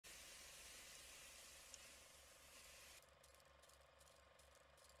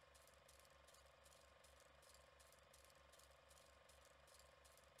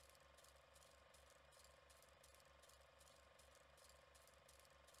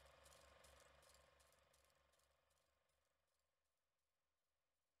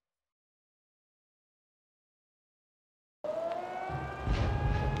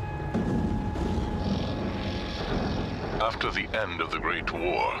After the end of the Great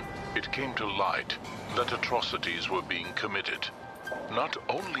War, it came to light that atrocities were being committed, not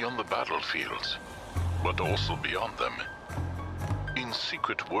only on the battlefields, but also beyond them, in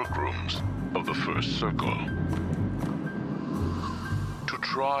secret workrooms of the First Circle. To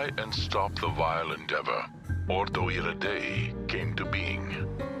try and stop the vile endeavor, Ordo Iridei came to being.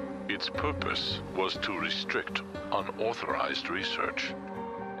 Its purpose was to restrict unauthorized research,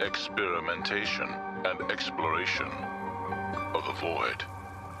 experimentation, and exploration of the void.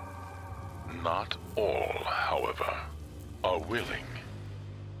 Not all, however, are willing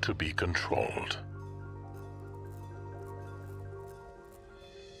to be controlled.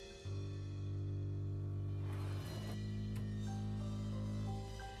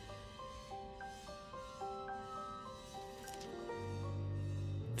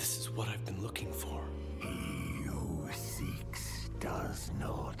 This is what I've been looking for. He who seeks does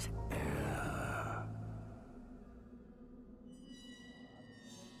not err.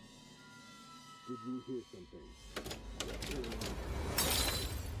 Did you hear something?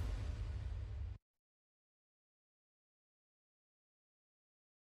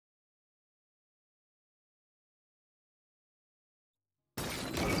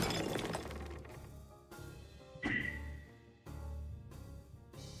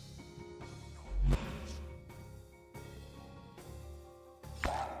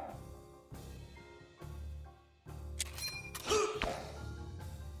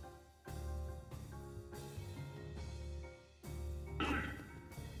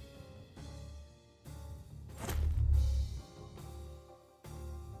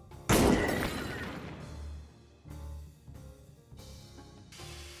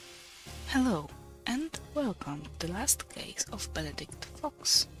 Hello, and welcome to the last case of Benedict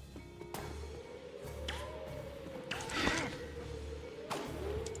Fox.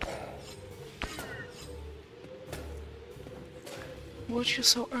 What you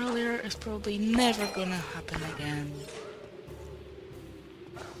saw earlier is probably never gonna happen again.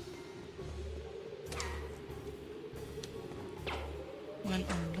 When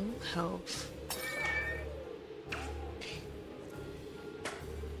on low health,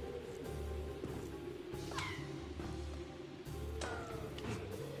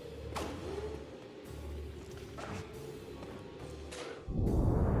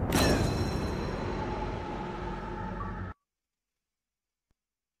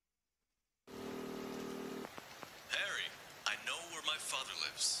 father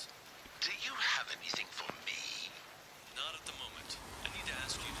lives. Do you have anything for me? Not at the moment. I need to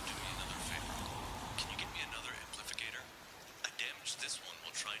ask you to do me another favor. Can you get me another amplificator? I damaged this one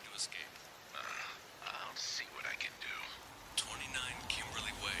while trying to escape. I'll see what I can do. 29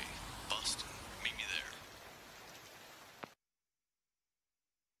 Kimberly Way, Boston. Meet me there.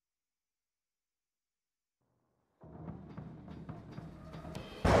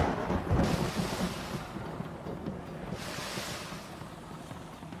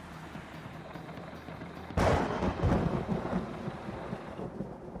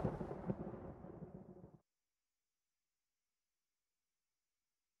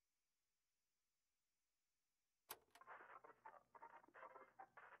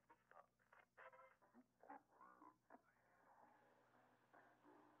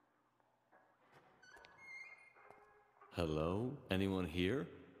 Hello? Anyone here?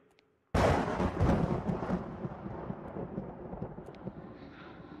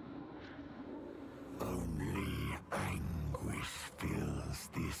 Only anguish fills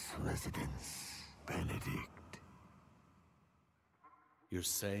this residence, Benedict. You're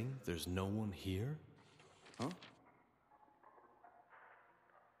saying there's no one here? Huh?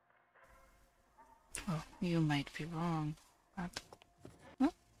 Well, you might be wrong, but... Huh?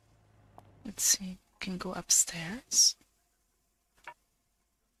 Let's see, can go upstairs?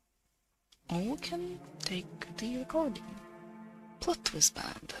 Or we can take the recording. Plot twist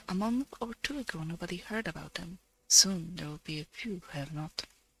band. A month or two ago nobody heard about them. Soon there will be a few who have not.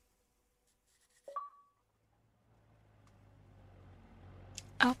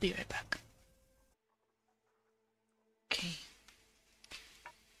 I'll be right back. Okay.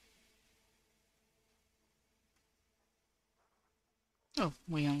 Oh,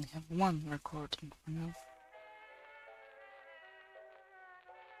 we only have one recording for now.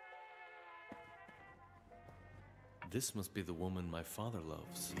 This must be the woman my father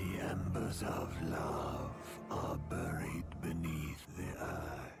loves. The embers of love are buried beneath the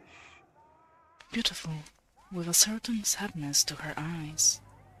ash. Beautiful, with a certain sadness to her eyes.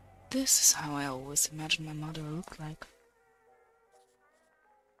 This is how I always imagined my mother looked like.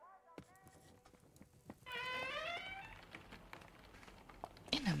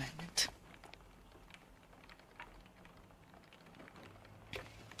 In a minute.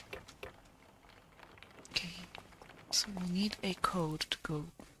 So we need a code to go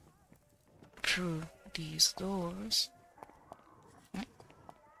through these doors. Yeah.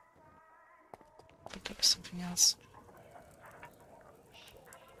 But there was something else.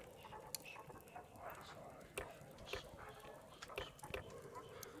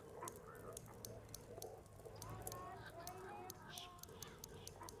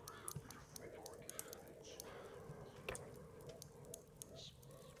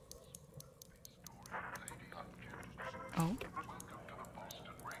 Oh.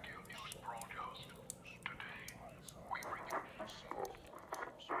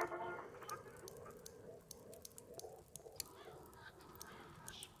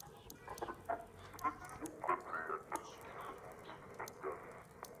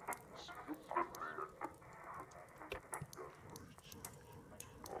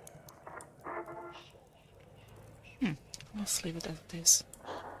 Let's leave it at this.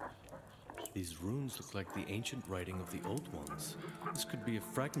 These runes look like the ancient writing of the old ones. This could be a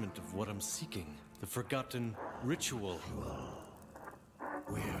fragment of what I'm seeking. The forgotten ritual.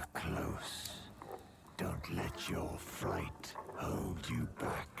 We're close. Don't let your fright hold you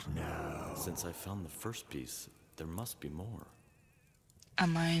back now. Since I found the first piece, there must be more. A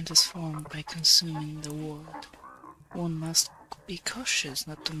mind is formed by consuming the world. One must be cautious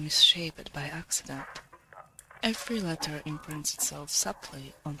not to misshape it by accident. Every letter imprints itself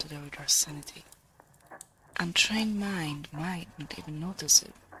subtly onto the reader's sanity. Untrained mind might not even notice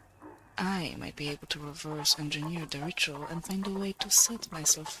it. I might be able to reverse engineer the ritual and find a way to set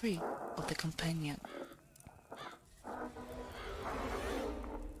myself free of the companion.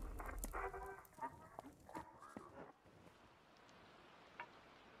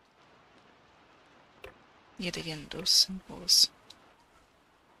 Yet again, those symbols.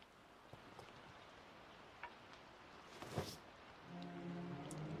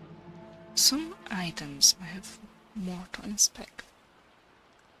 Some items may have more to inspect.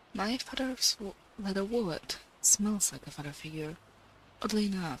 My father's leather wallet smells like a father figure. Oddly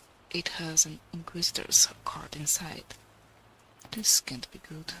enough, it has an Inquisitor's card inside. This can't be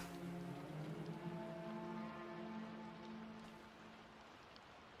good.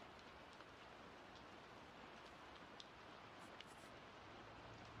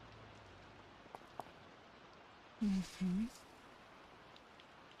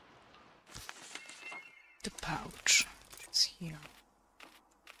 The pouch is here.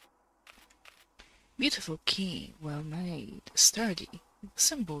 Beautiful key, well made, sturdy, a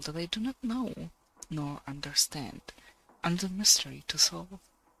symbol that I do not know nor understand, and a mystery to solve.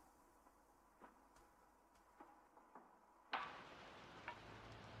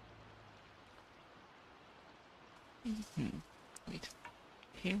 Wait,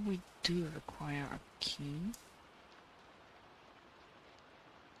 here we do require a key.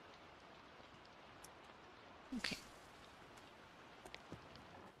 Okay.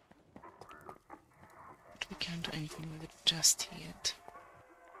 But we can't do anything with it just yet.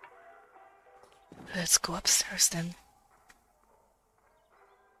 Let's go upstairs then.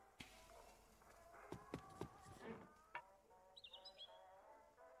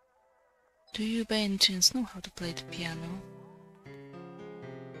 Do you by any chance know how to play the piano?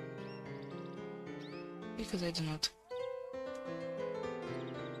 Because I do not.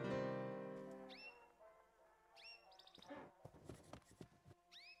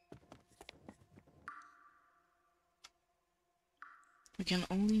 We can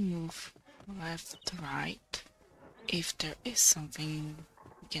only move left to right. If there is something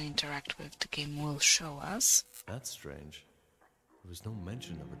we can interact with, the game will show us. That's strange. There was no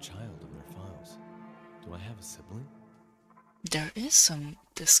mention of a child in their files. Do I have a sibling? There is some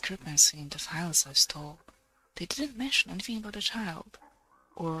discrepancy in the files I stole. They didn't mention anything about a child.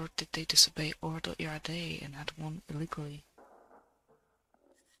 Or did they disobey Ordo Irade and had one illegally?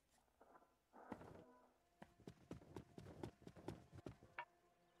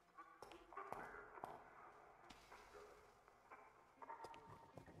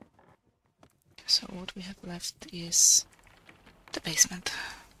 So what we have left is the basement.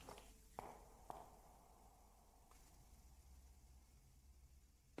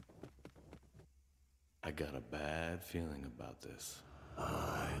 I got a bad feeling about this.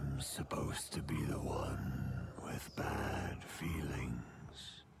 I'm supposed to be the one with bad feelings.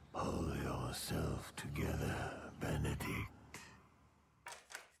 Pull yourself together, Benedict.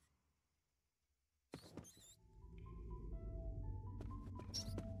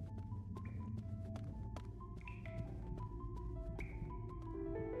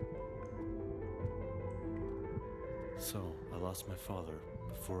 So, I lost my father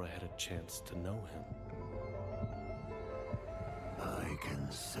before I had a chance to know him. I can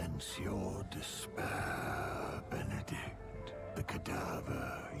sense your despair, Benedict. The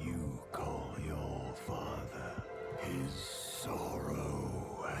cadaver you call your father. His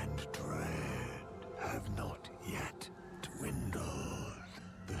sorrow and dread have not yet dwindled.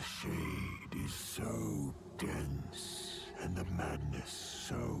 The shade is so dense and the madness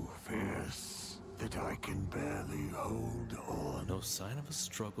so fierce that I can barely hold on. No sign of a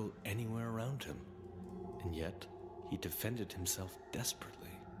struggle anywhere around him, and yet he defended himself desperately.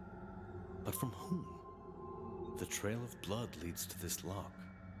 But from whom? The trail of blood leads to this lock.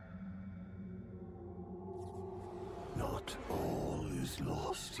 Not all is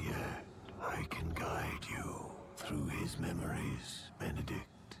lost yet. I can guide you through his memories, Benedict.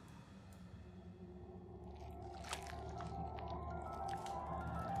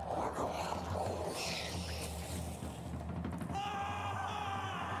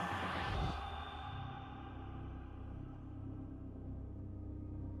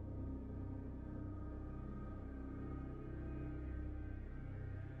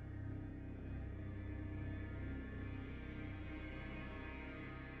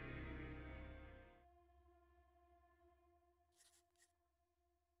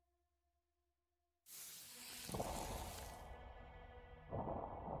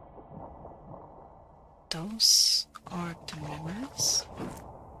 Those are the memories?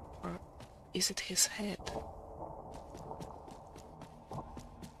 Or is it his head?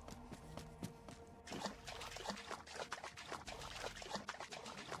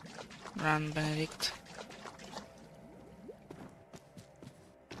 Run, Benedict.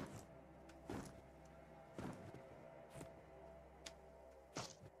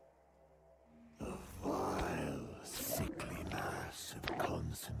 A vile, sickly mass of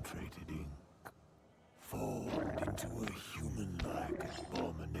concentrated ink, formed into a human-like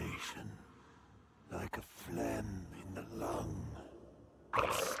abomination, like a phlegm in the lung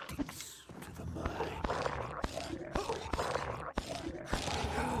that sticks to the mind.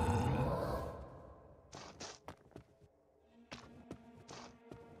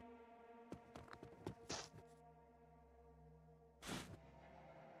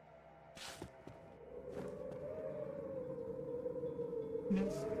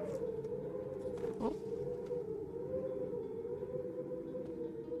 Oh.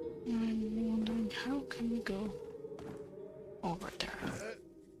 I'm wondering how can we go over there?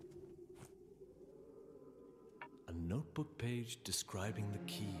 A notebook page describing the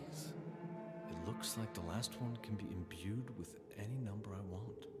keys. It looks like the last one can be imbued with any number I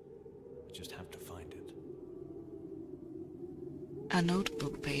want. I just have to find it. A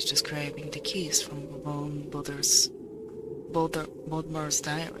notebook page describing the keys from von Bodmer's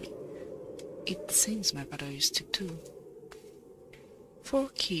diary. It seems my brother used it too. 4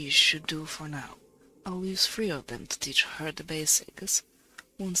 keys should do for now. I'll use 3 of them to teach her the basics.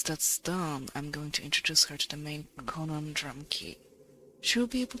 Once that's done, I'm going to introduce her to the main conundrum key. She'll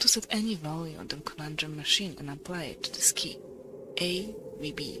be able to set any value on the conundrum machine and apply it to this key. A,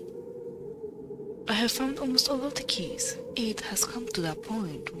 V, B. I have found almost all of the keys. It has come to that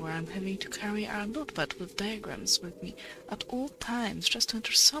point where I'm having to carry our notepad with diagrams with me at all times just to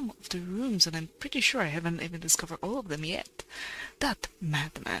enter some of the rooms, and I'm pretty sure I haven't even discovered all of them yet. That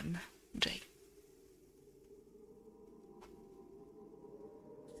madman, Jay.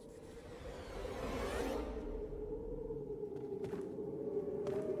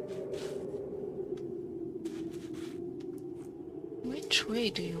 Which way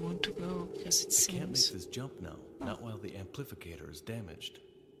do you want to go? Because it Can't make seems... this jump now, not while the amplificator is damaged.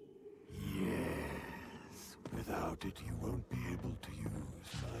 Yes. Without it, you won't be able to use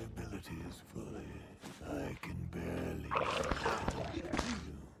my abilities fully. I can barely...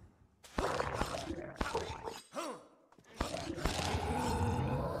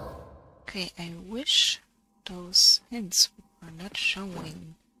 Okay, I wish those hints were not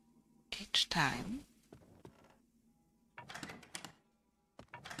showing each time.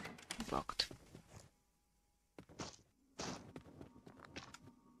 Blocked.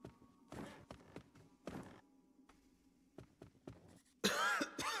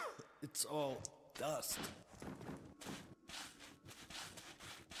 It's all dust.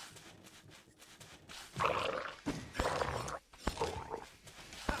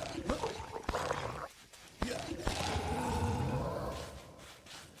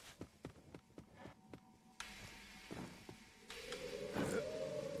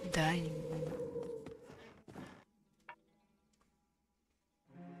 Dying.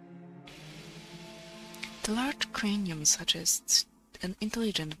 The large cranium suggests an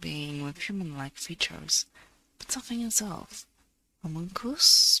intelligent being with human-like features, but something else off.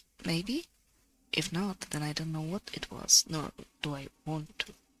 Homunculus, maybe? If not, then I don't know what it was, nor do I want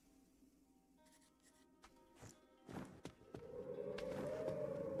to.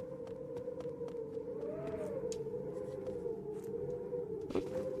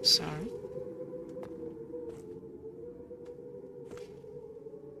 Sorry.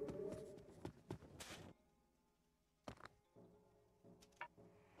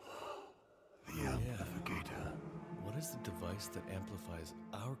 The amplificator. What is the device that amplifies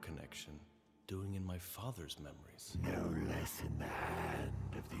our connection doing in my father's memories? No less in the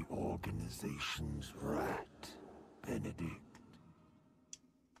hand of the organization's rat, Benedict.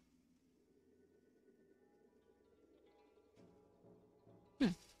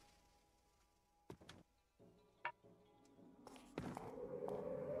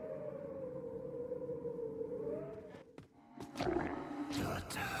 The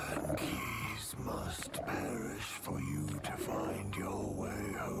turnkeys must perish for you to find your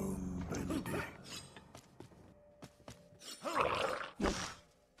way home, Benedict.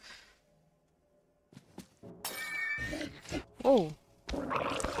 Oh!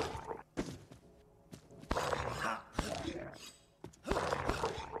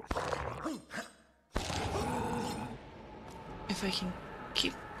 If I can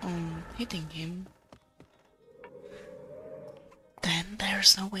keep on hitting him, then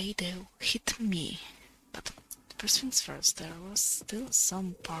there's no way they'll hit me. But first things first, there was still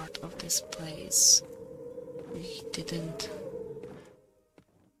some part of this place we didn't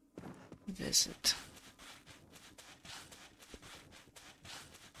visit.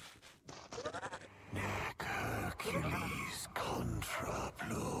 Nec Hercules contra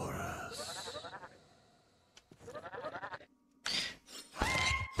plurus.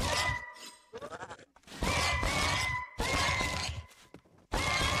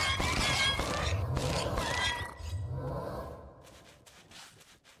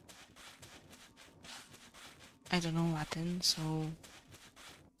 I don't know Latin, so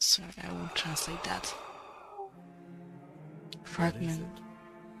sorry, I won't translate that. Fragment.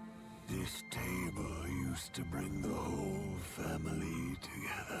 This table used to bring the whole family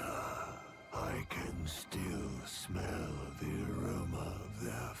together. I can still smell the aroma of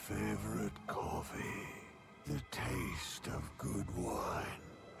their favorite coffee, the taste of good wine,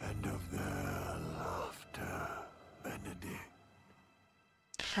 and of their laughter, Benedict.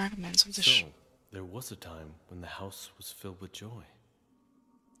 Fragments of the So, there was a time when the house was filled with joy.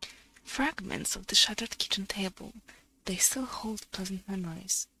 fragments of the shattered kitchen table. They still hold pleasant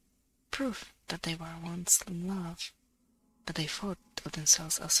memories. Proof that they were once in love, that they thought of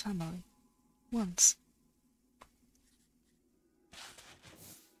themselves as family. Once.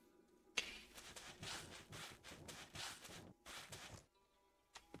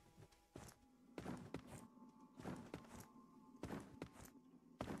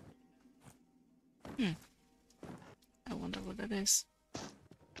 I wonder what that is.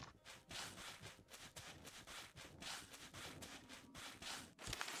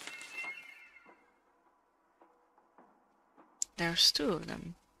 There's two of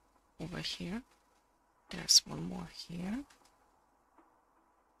them over here. There's one more here.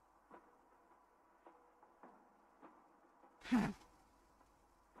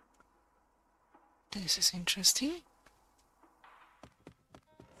 This is interesting.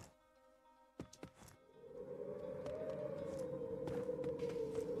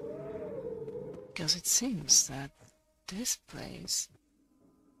 Because it seems that this place,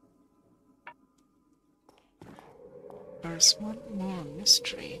 there's one more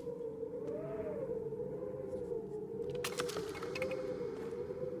mystery.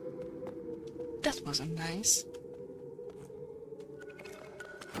 That wasn't nice.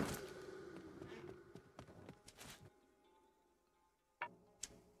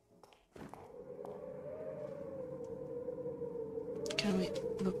 Can we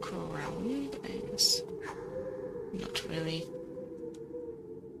look around? Yes. Not really.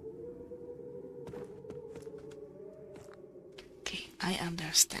 Okay, I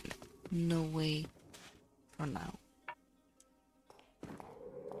understand. No way for now.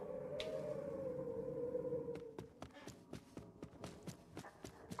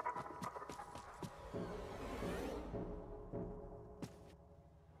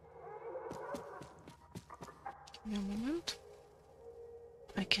 Give me a moment.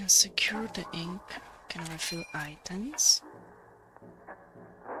 I can secure the ink, can refill items.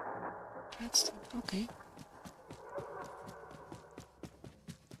 That's okay.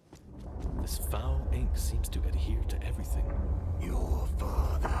 This foul ink seems to adhere to everything. Your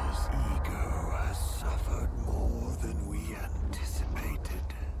father's ego has suffered more than we anticipated.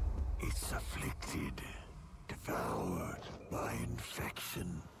 It's afflicted, devoured by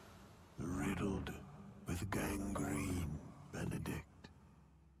infection. The riddle riddled with gangrene, Benedict.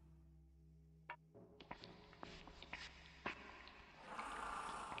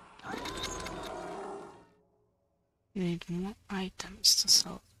 You need more items to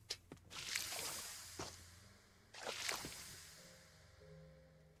solve it.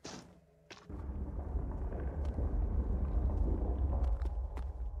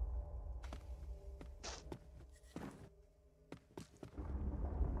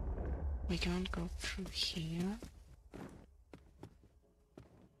 We can't go through here.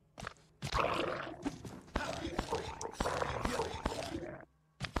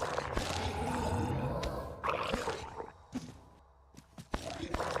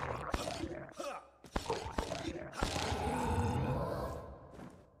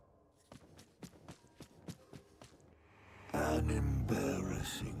 An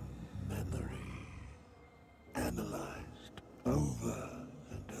embarrassing memory, analyzed over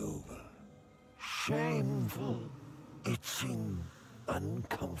and over. Shameful, itching,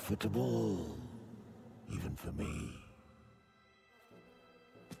 uncomfortable, even for me.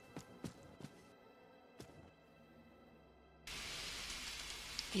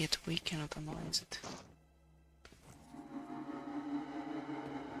 Yet we cannot analyze it.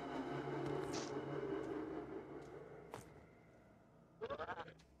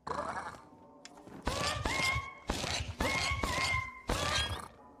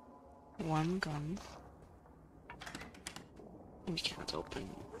 One gun. We can't open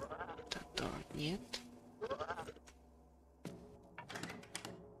that door yet.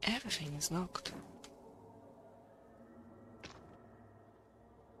 Everything is locked.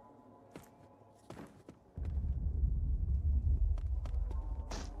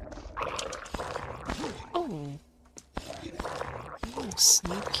 Oh! You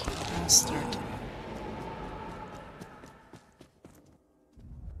sneaky bastard.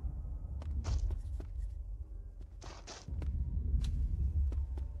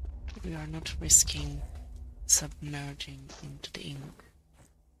 We are not risking submerging into the ink.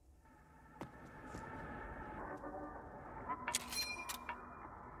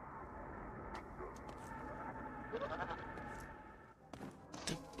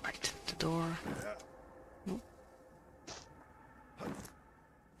 The door. Nope.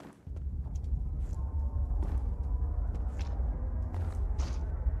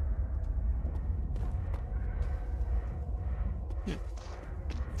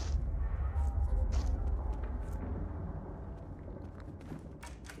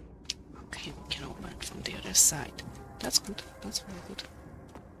 Okay, we can open it from the other side. That's good. That's very good.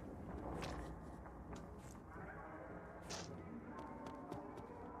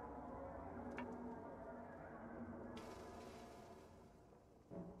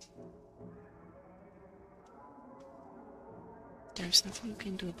 There's nothing you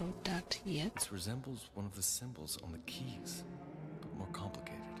can do about that yet. This resembles one of the symbols on the keys, but more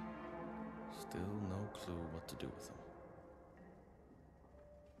complicated. Still no clue what to do with them.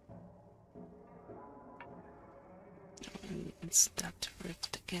 And it's that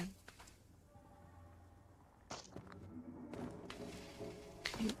rift again.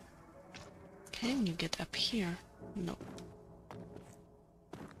 Can you get up here? No.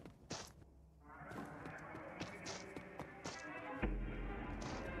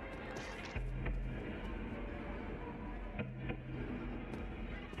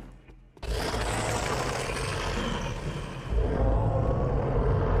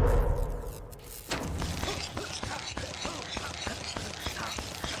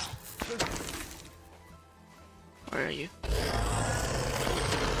 Where are you?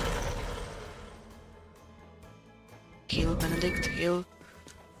 Heal, Benedict, heal.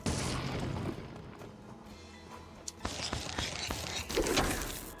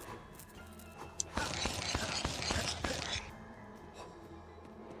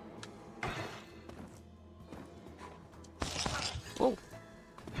 Whoa.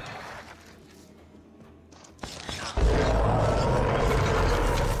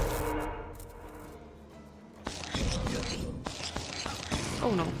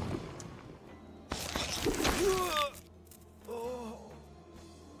 Oh no.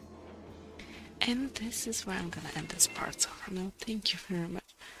 And this is where I'm gonna end this part. So for now, thank you very much.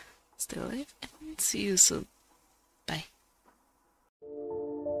 Stay alive and see you soon.